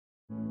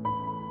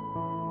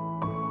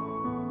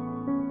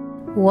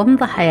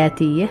ومضة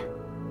حياتية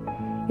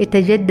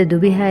يتجدد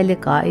بها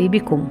لقائي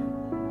بكم،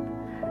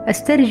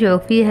 أسترجع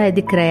فيها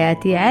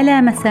ذكرياتي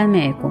على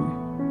مسامعكم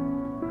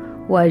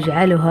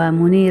وأجعلها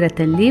منيرة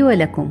لي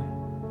ولكم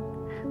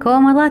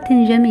كومضات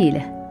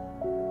جميلة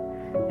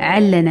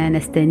علنا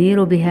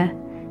نستنير بها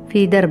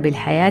في درب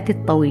الحياة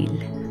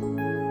الطويل.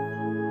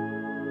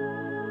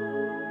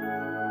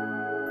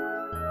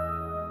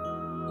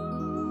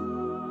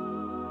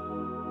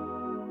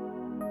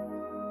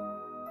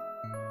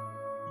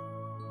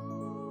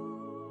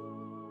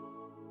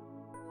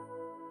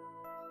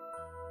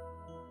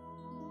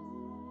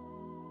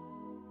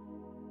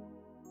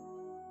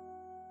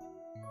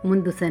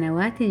 منذ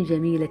سنوات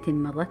جميلة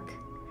مضت،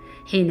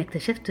 حين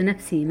اكتشفت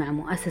نفسي مع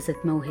مؤسسة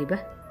موهبة،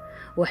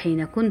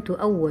 وحين كنت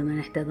أول من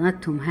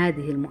احتضنتهم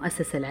هذه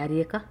المؤسسة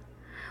العريقة،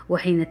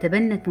 وحين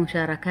تبنت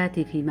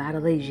مشاركاتي في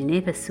معرضي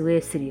جنيف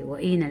السويسري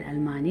وإينا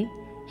الألماني،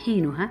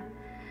 حينها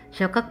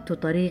شققت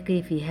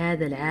طريقي في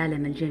هذا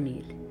العالم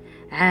الجميل،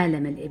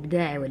 عالم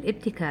الإبداع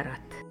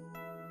والابتكارات.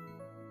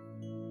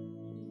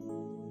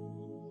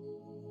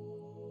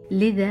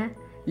 لذا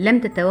لم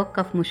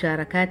تتوقف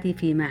مشاركاتي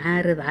في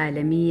معارض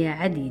عالمية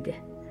عديدة،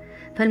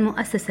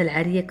 فالمؤسسة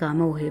العريقة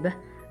موهبة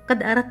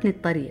قد أرتني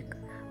الطريق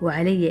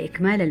وعلي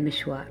إكمال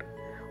المشوار،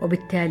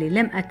 وبالتالي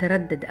لم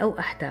أتردد أو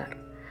أحتار،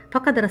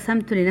 فقد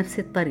رسمت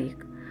لنفسي الطريق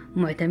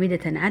معتمدة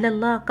على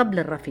الله قبل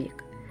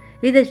الرفيق.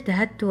 لذا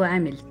اجتهدت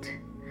وعملت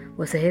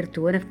وسهرت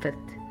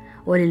ونفذت،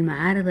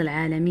 وللمعارض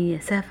العالمية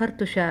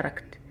سافرت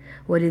شاركت،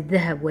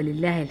 وللذهب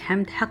ولله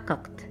الحمد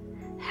حققت،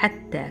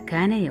 حتى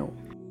كان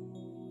يوم.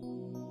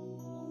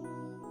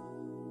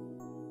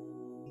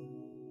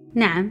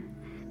 نعم،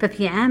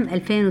 ففي عام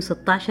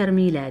 2016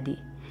 ميلادي،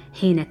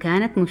 حين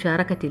كانت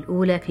مشاركتي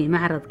الأولى في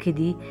معرض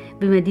كيدي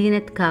بمدينة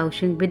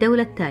كاوشنغ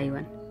بدولة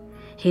تايوان،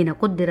 حين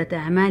قدرت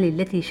أعمالي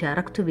التي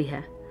شاركت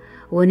بها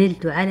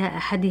ونلت على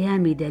أحدها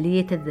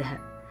ميدالية الذهب.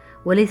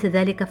 وليس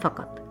ذلك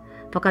فقط،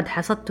 فقد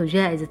حصدت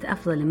جائزة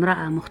أفضل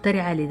امرأة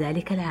مخترعة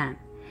لذلك العام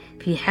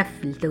في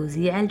حفل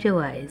توزيع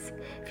الجوائز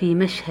في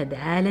مشهد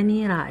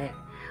عالمي رائع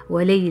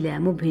وليلة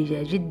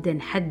مبهجة جدا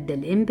حد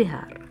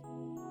الانبهار.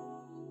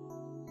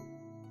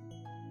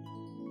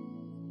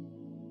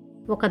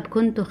 وقد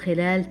كنت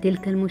خلال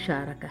تلك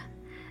المشاركة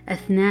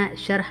أثناء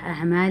شرح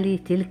أعمالي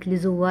تلك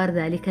لزوار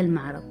ذلك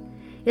المعرض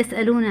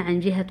يسألون عن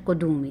جهة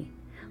قدومي،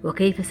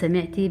 وكيف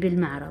سمعتي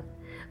بالمعرض،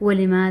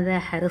 ولماذا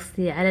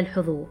حرصتي على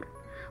الحضور،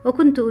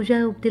 وكنت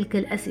أجاوب تلك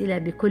الأسئلة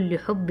بكل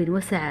حب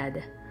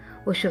وسعادة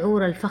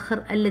وشعور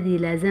الفخر الذي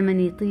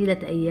لازمني طيلة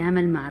أيام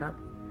المعرض.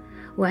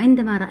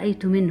 وعندما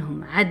رأيت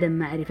منهم عدم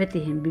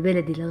معرفتهم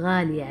ببلد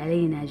الغالي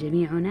علينا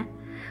جميعنا،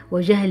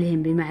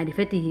 وجهلهم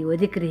بمعرفته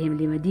وذكرهم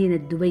لمدينة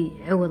دبي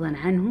عوضا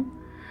عنه،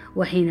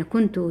 وحين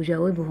كنت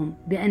أجاوبهم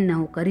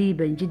بأنه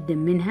قريبا جدا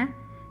منها،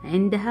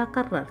 عندها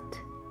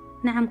قررت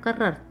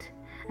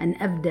أن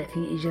أبدأ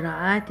في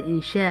إجراءات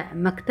إنشاء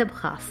مكتب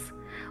خاص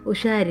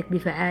أشارك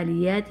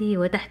بفعالياته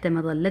وتحت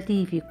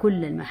مظلته في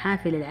كل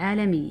المحافل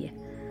العالمية،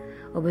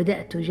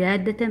 وبدأت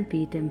جادة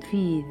في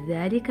تنفيذ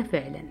ذلك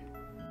فعلا.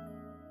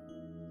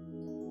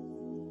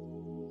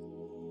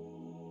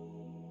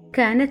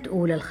 كانت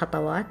أولى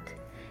الخطوات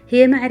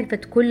هي معرفة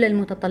كل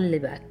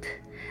المتطلبات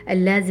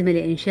اللازمة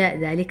لإنشاء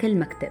ذلك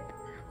المكتب،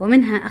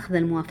 ومنها أخذ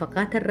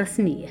الموافقات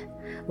الرسمية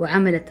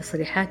وعمل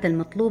التصريحات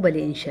المطلوبة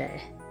لإنشائه،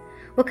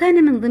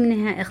 وكان من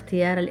ضمنها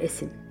اختيار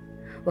الاسم.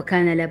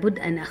 وكان لابد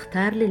أن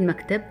أختار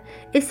للمكتب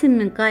اسم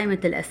من قائمة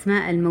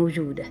الأسماء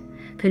الموجودة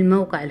في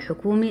الموقع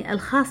الحكومي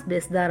الخاص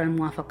بإصدار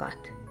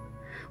الموافقات.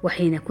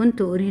 وحين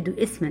كنت أريد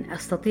اسما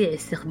أستطيع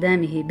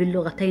استخدامه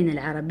باللغتين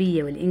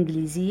العربية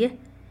والإنجليزية،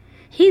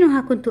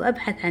 حينها كنت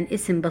أبحث عن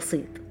اسم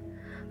بسيط،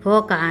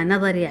 فوقع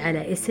نظري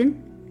على اسم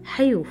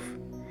حيوف.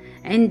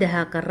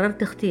 عندها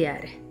قررت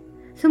اختياره،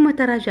 ثم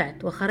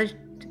تراجعت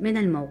وخرجت من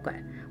الموقع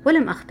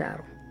ولم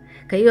أختاره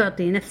كي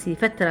يعطي نفسي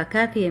فترة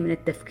كافية من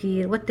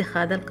التفكير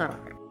واتخاذ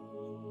القرار.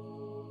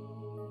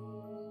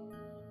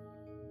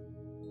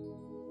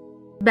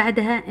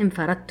 بعدها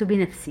انفردت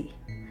بنفسي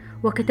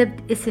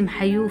وكتبت اسم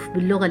حيوف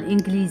باللغة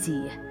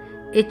الإنجليزية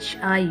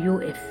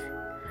HIUF،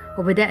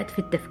 وبدأت في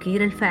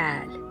التفكير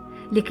الفعال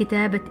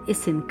لكتابة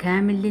اسم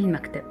كامل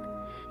للمكتب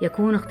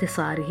يكون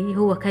اختصاره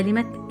هو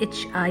كلمة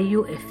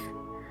HIUF.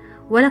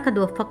 ولقد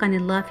وفقني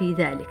الله في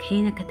ذلك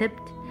حين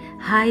كتبت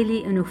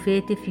Highly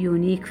Innovative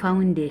Unique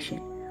Foundation،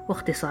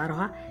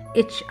 واختصارها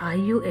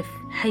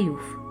HIUF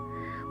حيوف،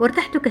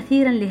 وارتحت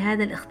كثيرا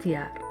لهذا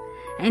الاختيار.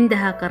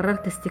 عندها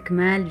قررت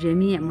استكمال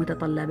جميع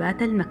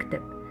متطلبات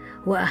المكتب،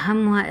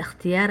 وأهمها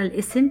اختيار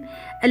الاسم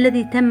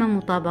الذي تم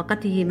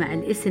مطابقته مع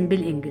الاسم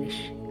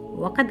بالإنجليش،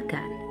 وقد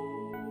كان.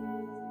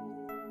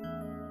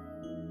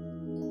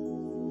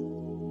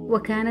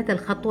 وكانت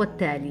الخطوة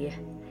التالية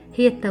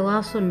هي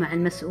التواصل مع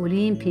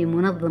المسؤولين في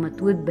منظمة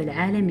ويب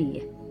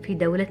العالمية في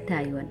دولة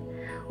تايوان،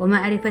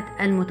 ومعرفة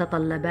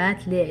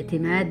المتطلبات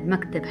لاعتماد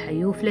مكتب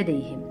حيوف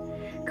لديهم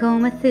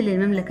كممثل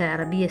للمملكة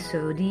العربية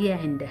السعودية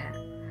عندها.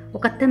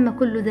 وقد تم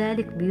كل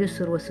ذلك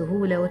بيسر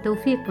وسهولة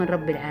وتوفيق من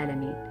رب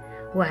العالمين،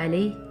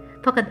 وعليه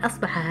فقد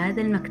أصبح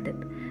هذا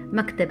المكتب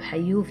مكتب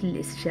حيوف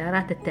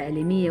للاستشارات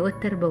التعليمية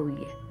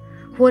والتربوية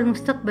هو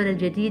المستقبل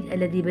الجديد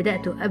الذي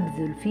بدأت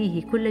أبذل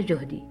فيه كل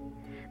جهدي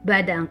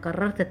بعد أن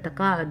قررت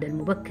التقاعد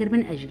المبكر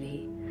من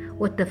أجله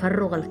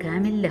والتفرغ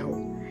الكامل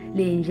له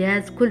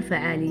لإنجاز كل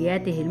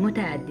فعالياته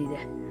المتعددة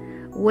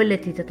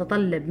والتي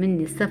تتطلب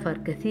مني السفر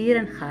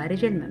كثيرا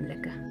خارج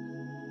المملكة.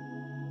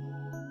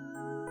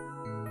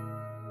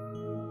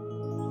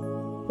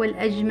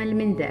 والأجمل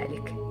من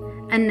ذلك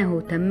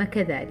أنه تم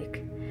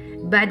كذلك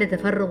بعد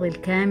تفرغ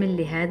الكامل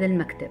لهذا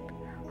المكتب،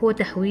 هو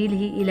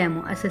تحويله إلى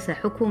مؤسسة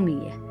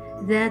حكومية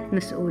ذات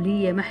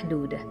مسؤولية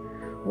محدودة،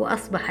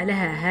 وأصبح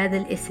لها هذا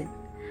الاسم،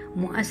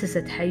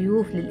 مؤسسة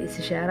حيوف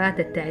للاستشارات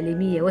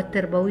التعليمية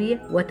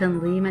والتربوية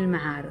وتنظيم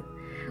المعارض.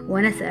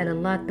 ونسأل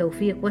الله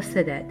التوفيق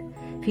والسداد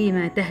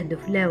فيما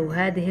تهدف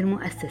له هذه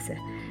المؤسسة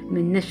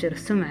من نشر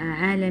سمعة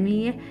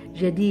عالمية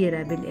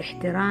جديرة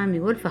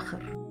بالاحترام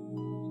والفخر.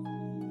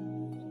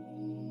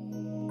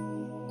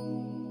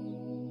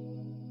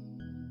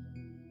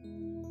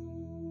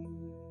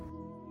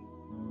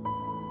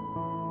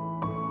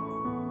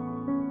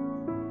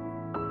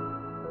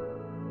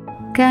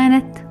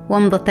 كانت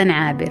ومضة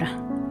عابرة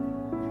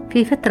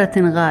في فترة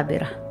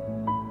غابرة،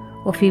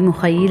 وفي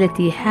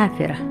مخيلتي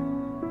حافرة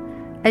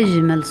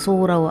أجمل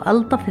صورة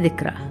وألطف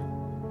ذكرى،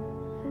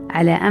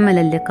 على أمل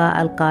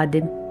اللقاء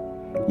القادم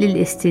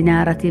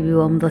للاستنارة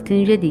بومضة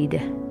جديدة.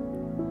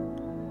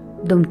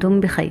 دمتم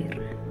بخير.